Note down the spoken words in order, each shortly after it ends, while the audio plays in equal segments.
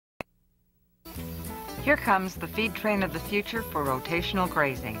Here comes the feed train of the future for rotational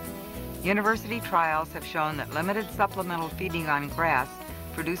grazing. University trials have shown that limited supplemental feeding on grass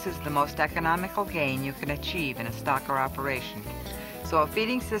produces the most economical gain you can achieve in a stocker operation. So a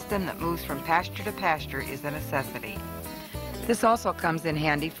feeding system that moves from pasture to pasture is a necessity. This also comes in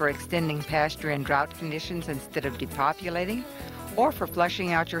handy for extending pasture in drought conditions instead of depopulating, or for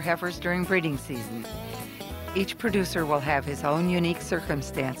flushing out your heifers during breeding season. Each producer will have his own unique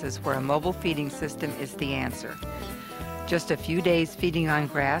circumstances where a mobile feeding system is the answer. Just a few days feeding on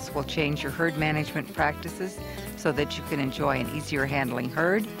grass will change your herd management practices so that you can enjoy an easier handling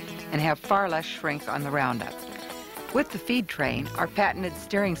herd and have far less shrink on the roundup. With the feed train, our patented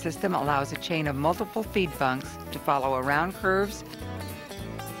steering system allows a chain of multiple feed bunks to follow around curves,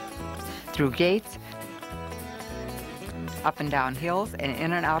 through gates, up and down hills, and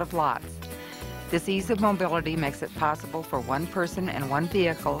in and out of lots. This ease of mobility makes it possible for one person and one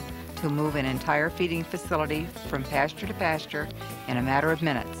vehicle to move an entire feeding facility from pasture to pasture in a matter of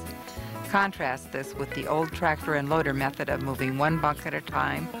minutes. Contrast this with the old tractor and loader method of moving one bunk at a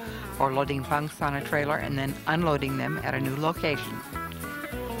time or loading bunks on a trailer and then unloading them at a new location.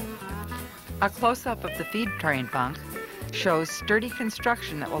 A close-up of the feed train bunk shows sturdy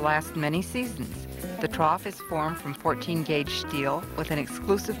construction that will last many seasons. The trough is formed from 14-gauge steel with an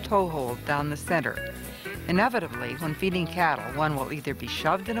exclusive toe hold down the center. Inevitably, when feeding cattle, one will either be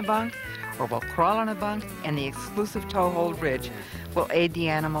shoved in a bunk or will crawl on a bunk, and the exclusive toe hold ridge will aid the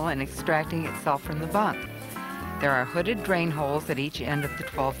animal in extracting itself from the bunk. There are hooded drain holes at each end of the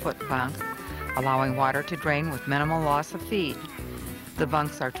 12-foot bunk, allowing water to drain with minimal loss of feed. The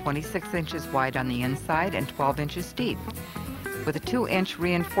bunks are 26 inches wide on the inside and 12 inches deep, with a 2-inch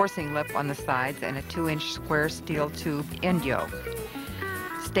reinforcing lip on the sides and a 2-inch square steel tube end yoke.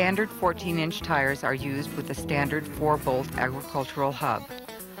 Standard 14-inch tires are used with a standard 4-bolt agricultural hub.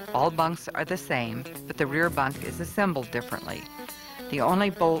 All bunks are the same, but the rear bunk is assembled differently. The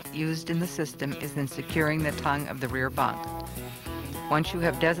only bolt used in the system is in securing the tongue of the rear bunk. Once you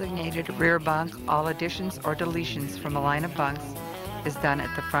have designated a rear bunk, all additions or deletions from a line of bunks is done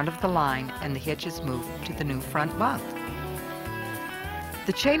at the front of the line, and the hitch is moved to the new front bunk.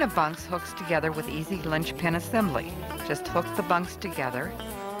 The chain of bunks hooks together with easy linchpin assembly. Just hook the bunks together,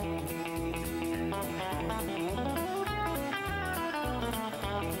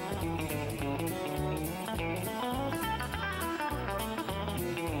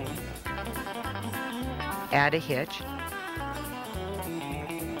 add a hitch,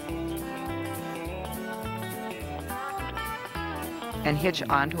 and hitch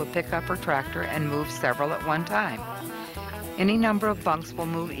onto a pickup or tractor and move several at one time. Any number of bunks will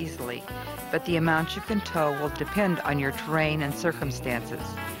move easily, but the amount you can tow will depend on your terrain and circumstances.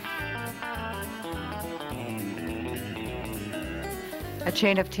 A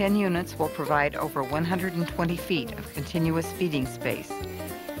chain of 10 units will provide over 120 feet of continuous feeding space.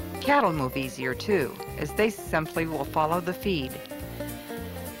 Cattle move easier too, as they simply will follow the feed.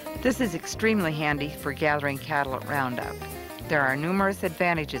 This is extremely handy for gathering cattle at roundup. There are numerous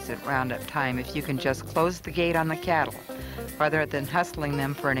advantages at roundup time if you can just close the gate on the cattle, rather than hustling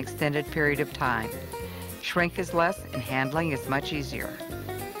them for an extended period of time. Shrink is less and handling is much easier.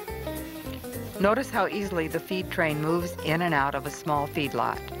 Notice how easily the feed train moves in and out of a small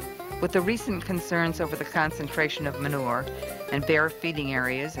feedlot. With the recent concerns over the concentration of manure and bare feeding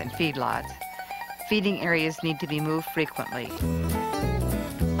areas and feedlots, feeding areas need to be moved frequently.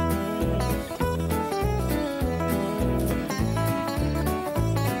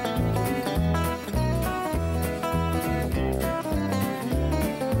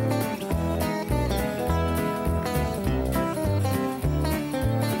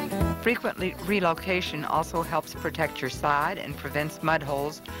 Frequent relocation also helps protect your sod and prevents mud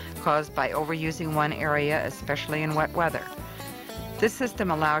holes caused by overusing one area, especially in wet weather. This system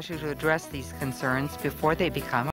allows you to address these concerns before they become